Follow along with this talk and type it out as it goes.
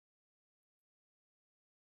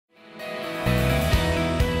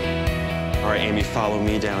right, Amy, follow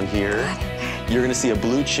me down here. You're gonna see a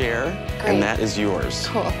blue chair, Great. and that is yours.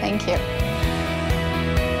 Cool, thank you.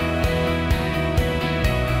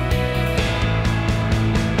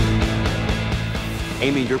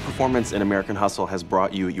 Amy, your performance in American Hustle has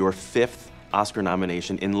brought you your 5th Oscar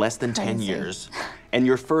nomination in less than 10 years, and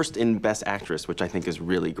your first in Best Actress, which I think is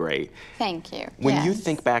really great. Thank you. When you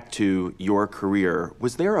think back to your career,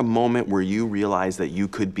 was there a moment where you realized that you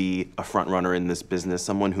could be a front runner in this business,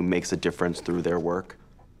 someone who makes a difference through their work?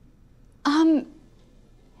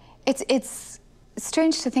 It's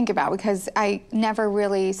strange to think about because I never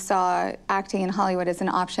really saw acting in Hollywood as an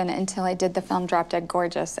option until I did the film Drop Dead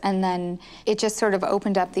Gorgeous, and then it just sort of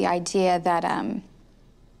opened up the idea that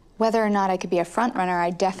whether or not I could be a front runner,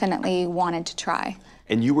 I definitely wanted to try.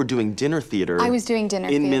 And you were doing dinner theater. I was doing dinner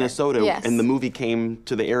theater in Minnesota, yes. And the movie came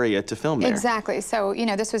to the area to film there. Exactly. So, you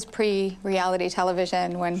know, this was pre-reality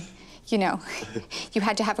television when, you know, you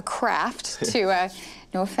had to have a craft to,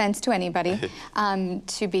 no offense to anybody,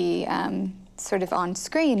 to be sort of on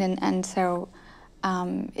screen. And so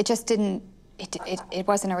it just didn't, it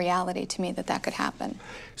wasn't a reality to me that that could happen.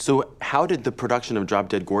 So how did the production of Drop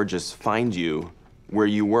Dead Gorgeous find you where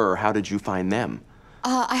you were? How did you find them?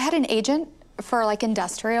 I had an agent for like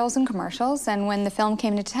industrials and commercials, and when the film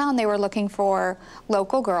came to town, they were looking for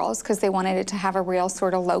local girls because they wanted it to have a real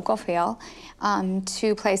sort of local feel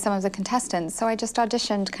to play some of the contestants. So I just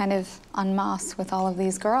auditioned kind of en masse with all of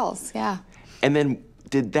these girls, yeah. And then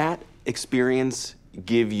did that experience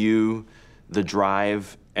give you the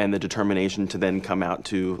drive and the determination to then come out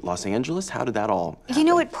to Los Angeles? How did that all happen? You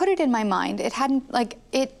know, it put it in my mind. It hadn't, like,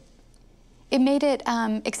 it made it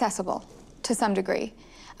accessible to some degree.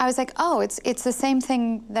 I was like, oh, it's the same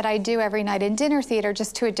thing that I do every night in dinner theater,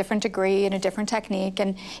 just to a different degree and a different technique,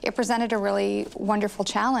 and it presented a really wonderful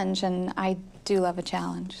challenge, and I do love a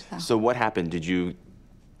challenge. So what happened? Did you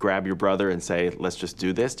grab your brother and say, let's just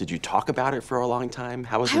do this? Did you talk about it for a long time?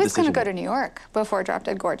 How was the decision? I was going to go to New York before Drop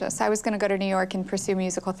Dead Gorgeous. I was going to go to New York and pursue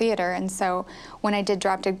musical theater, and so when I did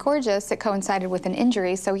Drop Dead Gorgeous, it coincided with an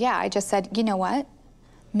injury, so yeah, I just said, you know what?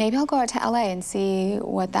 Maybe I'll go out to LA and see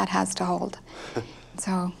what that has to hold.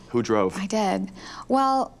 So who drove? I did.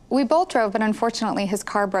 Well, we both drove, but unfortunately his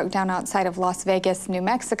car broke down outside of Las Vegas, New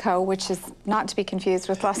Mexico, which is not to be confused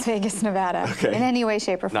with Las Vegas, Nevada, in any way,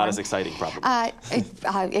 shape, or form. Not as exciting, probably.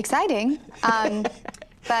 Exciting.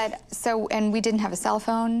 But so, and we didn't have a cell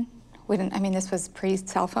phone. We didn't, I mean, this was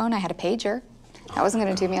pre-cell phone. I had a pager. That wasn't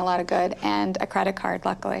going to do me a lot of good, and a credit card,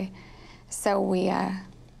 luckily. So we,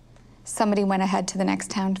 somebody went ahead to the next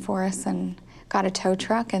town for us and got a tow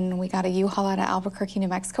truck, and we got a U-Haul out of Albuquerque, New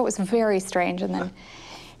Mexico. It was very strange, and then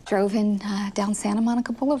drove in down Santa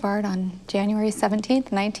Monica Boulevard on January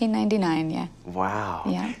 17th, 1999, yeah. Wow.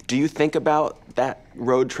 Yeah. Do you think about that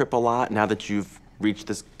road trip a lot now that you've reached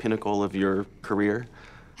this pinnacle of your career?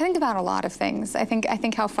 I think about a lot of things. I think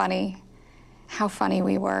how funny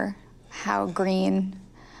we were, how green.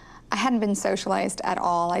 I hadn't been socialized at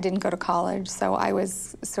all. I didn't go to college, so I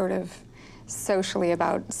was sort of socially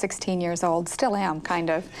about 16 years old, still am, kind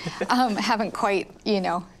of. Haven't quite, you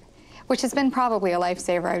know, which has been probably a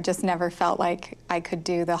lifesaver. I've just never felt like I could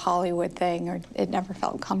do the Hollywood thing, or it never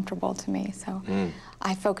felt comfortable to me. So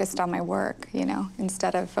I focused on my work, you know,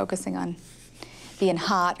 instead of focusing on being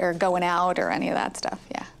hot or going out or any of that stuff,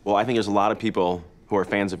 yeah. Well, I think there's a lot of people who are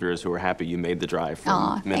fans of yours who are happy you made the drive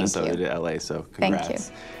from Minnesota to LA, so congrats. Thank you.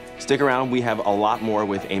 Stick around, we have a lot more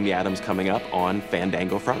with Amy Adams coming up on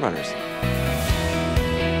Fandango FrontRunners.